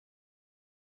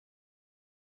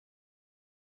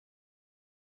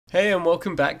Hey and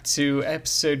welcome back to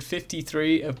episode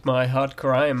 53 of my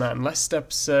Hardcore Iron Man. Last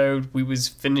episode we was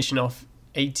finishing off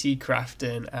AT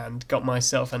crafting and got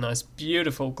myself a nice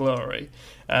beautiful glory.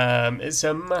 It's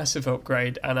a massive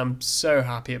upgrade and I'm so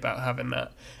happy about having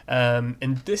that.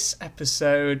 In this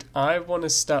episode I want to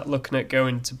start looking at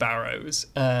going to Barrows.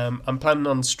 I'm planning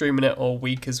on streaming it all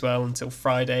week as well until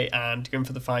Friday and going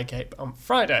for the 5k on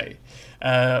Friday.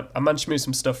 I managed to move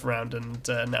some stuff around and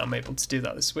now I'm able to do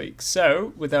that this week.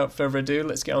 So without further ado,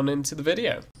 let's get on into the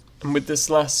video. And with this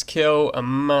last kill, a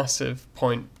massive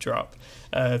point drop.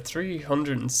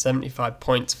 375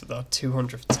 points for the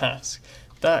 200th task.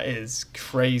 That is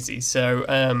crazy. So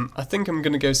I think I'm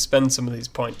going to go spend some of these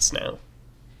points now.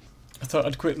 I thought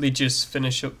I'd quickly just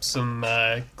finish up some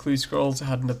clue scrolls I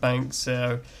had in the bank.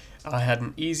 So I had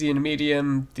an easy and a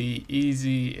medium. The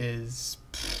easy is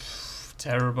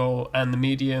terrible and the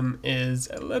medium is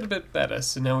a little bit better.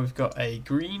 So now we've got a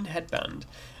green headband.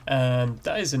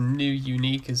 That is a new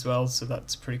unique as well, so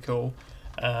that's pretty cool.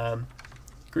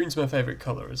 Green's my favourite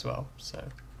colour as well, so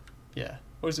yeah.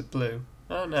 Or is it blue?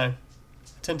 I don't know. I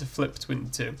tend to flip between the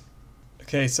two.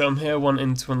 Okay, so I'm here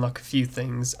wanting to unlock a few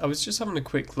things. I was just having a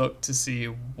quick look to see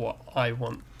what I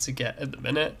want to get at the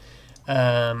minute.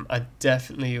 I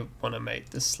definitely want to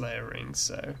make the Slayer ring,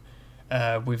 so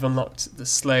we've unlocked the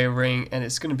Slayer ring and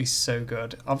it's going to be so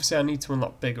good. Obviously I need to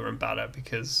unlock bigger and badder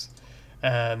because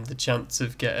the chance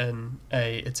of getting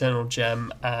a Eternal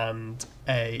Gem and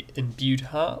a Imbued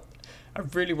Heart. I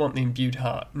really want the Imbued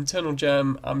Heart. Eternal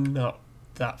Gem I'm not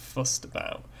that fussed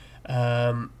about.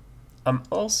 I'm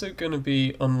also going to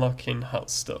be unlocking hot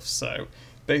stuff, so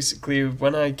basically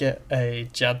when I get a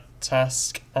Jad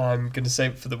task I'm going to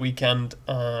save it for the weekend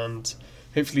and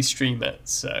hopefully stream it,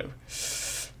 so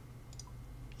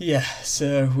yeah,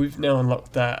 so we've now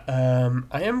unlocked that.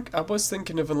 I was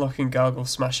thinking of unlocking Gargle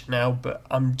Smash now, but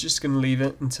I'm just going to leave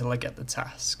it until I get the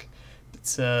task.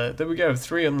 But there we go,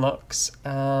 3 unlocks,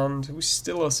 and we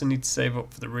still also need to save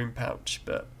up for the rune pouch,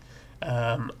 but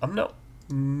I'm not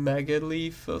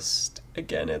megally fussed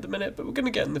again at the minute, but we're going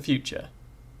to get in the future.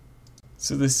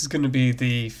 So this is going to be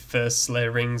the first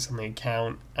Slayer rings on the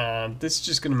account, and this is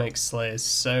just going to make Slayer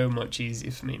so much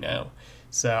easier for me now.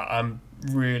 So I'm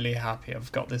really happy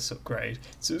I've got this upgrade.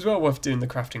 So it's well worth doing the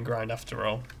crafting grind after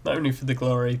all, not only for the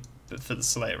glory, but for the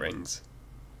Slayer rings.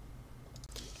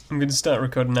 I'm going to start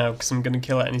recording now because I'm going to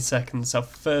kill at any second. It's our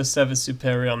first ever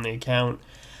superior on the account,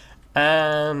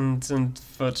 and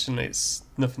unfortunately it's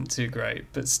nothing too great,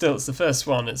 but still it's the first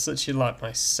one. It's actually like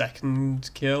my second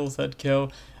kill, third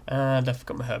kill, and I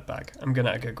forgot my herb bag. I'm going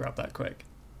to go grab that quick.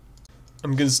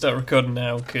 I'm going to start recording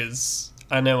now because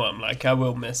I know what I'm like, I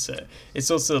will miss it.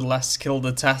 It's also the last kill of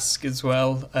the task as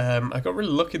well. I got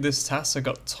really lucky this task, I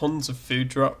got tons of food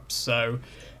drops, so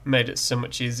made it so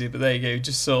much easier. But there you go,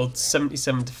 just saw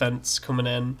 77 defense coming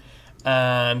in.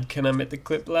 And can I make the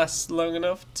clip last long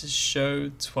enough to show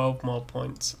 12 more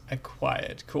points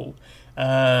acquired? Cool.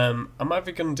 I'm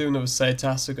either going to do another Slayer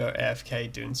task or go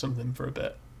AFK doing something for a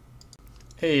bit.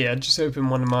 Hey, I just opened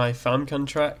one of my farm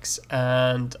contracts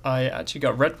and I actually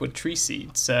got redwood tree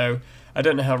seed, so I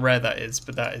don't know how rare that is,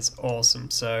 but that is awesome.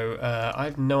 So I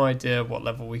have no idea what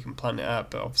level we can plant it at,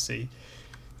 but obviously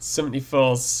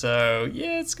 74, so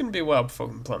yeah, it's going to be a while before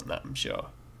we can plant that, I'm sure.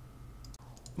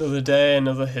 Another day,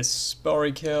 another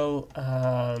Hispori kill,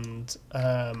 and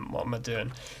what am I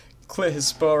doing? Clear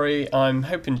Hispori. I'm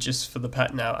hoping just for the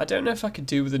pet now. I don't know if I could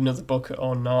do with another bucket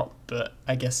or not, but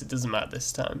I guess it doesn't matter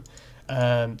this time.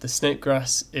 The snake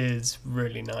grass is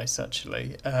really nice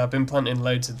actually. I've been planting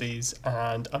loads of these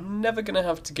and I'm never going to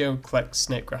have to go collect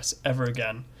snake grass ever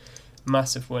again.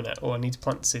 Massive winner. Oh, I need to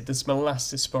plant seed. This is my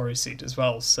last Hispori seed as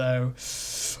well, so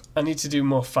I need to do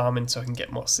more farming so I can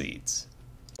get more seeds.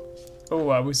 Oh,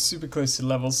 I was super close to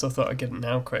level, so I thought I'd get it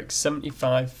now quick.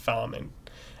 75 farming.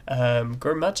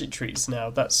 Grow magic trees now.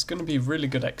 That's going to be really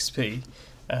good XP.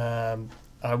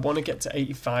 I want to get to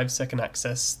 85 so I can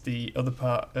access the other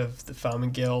part of the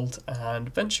farming guild and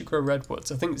eventually grow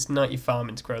redwoods. I think it's 90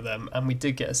 farming to grow them, and we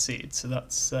did get a seed, so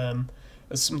that's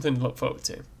something to look forward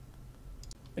to.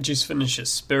 I just finished a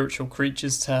spiritual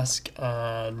creatures task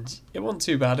and it wasn't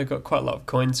too bad. I got quite a lot of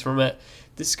coins from it.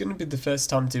 This is going to be the first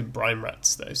time doing brine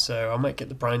rats though, so I might get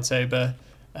the brine saber.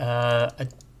 I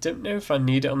don't know if I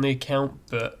need it on the account,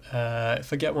 but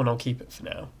if I get one I'll keep it for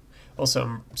now. Also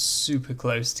I'm super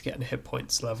close to getting a hit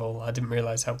points level. I didn't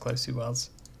realise how close he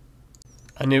was.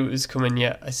 I knew it was coming,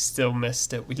 yet I still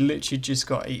missed it. We literally just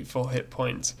got 84 hit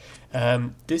points.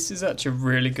 This is actually a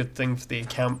really good thing for the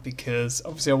account because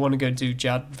obviously I want to go do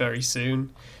Jad very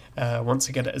soon. Once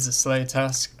I get it as a Slayer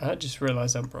task. I just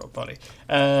realised I haven't brought a body.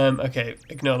 Okay,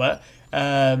 ignore that.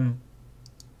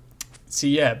 So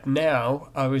yeah, now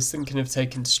I was thinking of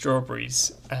taking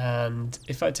strawberries, and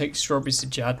if I take strawberries to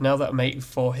Jad, now that I'm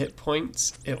 84 hit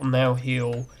points, it'll now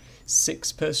heal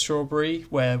 6 per strawberry,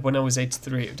 where when I was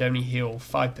 83 it would only heal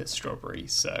 5 per strawberry,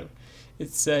 so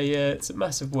it's a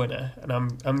massive winner, and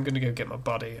I'm gonna go get my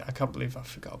body. I can't believe I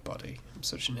forgot a body. I'm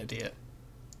such an idiot.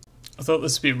 I thought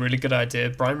this would be a really good idea.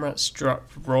 Brine rats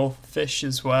drop raw fish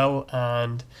as well,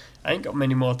 and I ain't got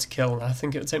many more to kill, and I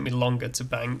think it would take me longer to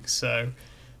bank, so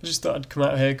I just thought I'd come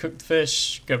out here, cook the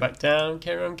fish, go back down,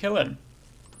 carry on killing.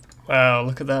 Wow,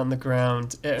 look at that on the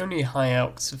ground. It only high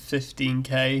alks of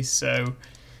 15k, so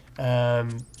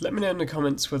let me know in the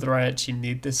comments whether I actually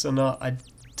need this or not. I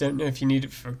don't know if you need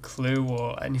it for a clue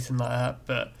or anything like that,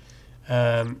 but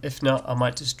if not, I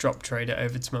might just drop trade it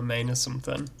over to my main or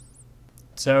something.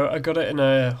 So I got it in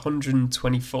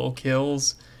 124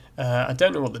 kills. I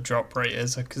don't know what the drop rate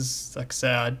is, because like I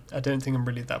say, I don't think I'm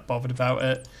really that bothered about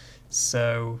it.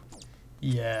 So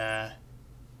yeah,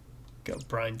 got a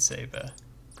brine saber,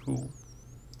 cool.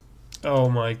 Oh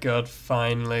my god,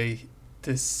 finally.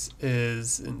 This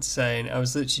is insane. I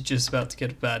was literally just about to go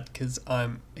to bed because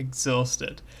I'm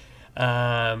exhausted.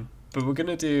 But we're going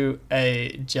to do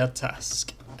a Jad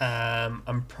task.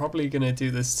 I'm probably going to do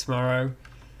this tomorrow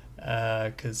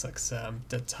because like I said, I'm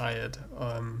dead tired.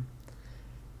 I'm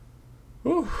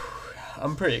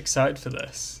pretty excited for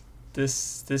this.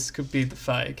 This could be the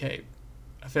fire cape.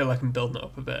 I feel like I'm building it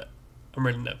up a bit. I'm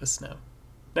really nervous now.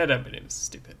 No, don't be nervous,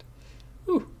 stupid.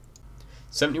 Whew.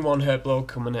 71 herb lore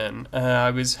coming in.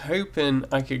 I was hoping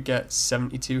I could get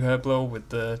 72 herb lore with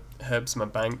the herbs in my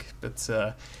bank, but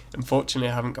unfortunately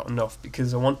I haven't got enough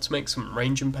because I want to make some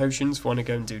ranging potions for when I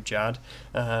go and do Jad.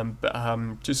 But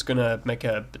I'm just going to make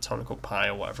a botanical pie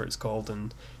or whatever it's called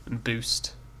and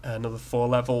boost another 4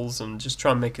 levels and just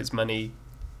try and make as many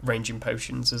ranging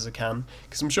potions as I can,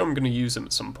 because I'm sure I'm going to use them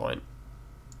at some point.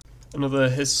 Another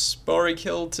Hispori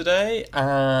kill today,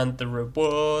 and the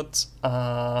rewards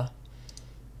are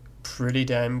pretty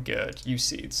damn good.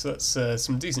 UC, so that's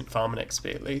some decent farming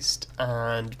XP at least,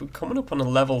 and we're coming up on a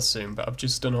level soon, but I've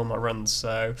just done all my runs,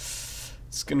 so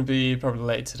it's going to be probably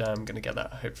later today I'm going to get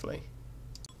that, hopefully.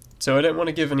 So I don't want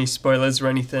to give any spoilers or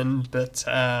anything, but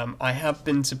I have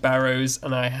been to Barrows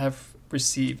and I have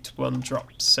received 1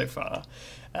 drop so far.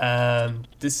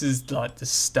 This is like the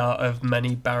start of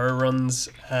many Barrow runs.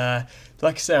 Like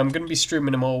I say, I'm going to be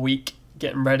streaming them all week,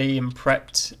 getting ready and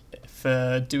prepped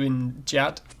for doing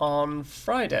Jad on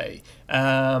Friday.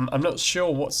 I'm not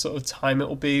sure what sort of time it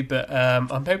will be, but I'm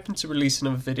hoping to release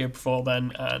another video before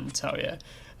then and tell you.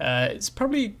 It's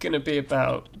probably going to be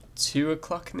about 2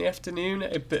 o'clock in the afternoon,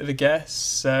 a bit of a guess.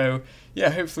 So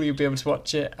yeah, hopefully you'll be able to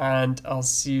watch it, and I'll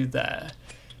see you there.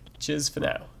 Cheers for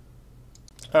now.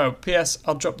 Oh, P.S.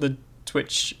 I'll drop the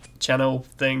Twitch channel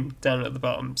thing down at the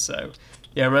bottom, so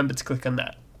yeah, remember to click on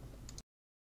that.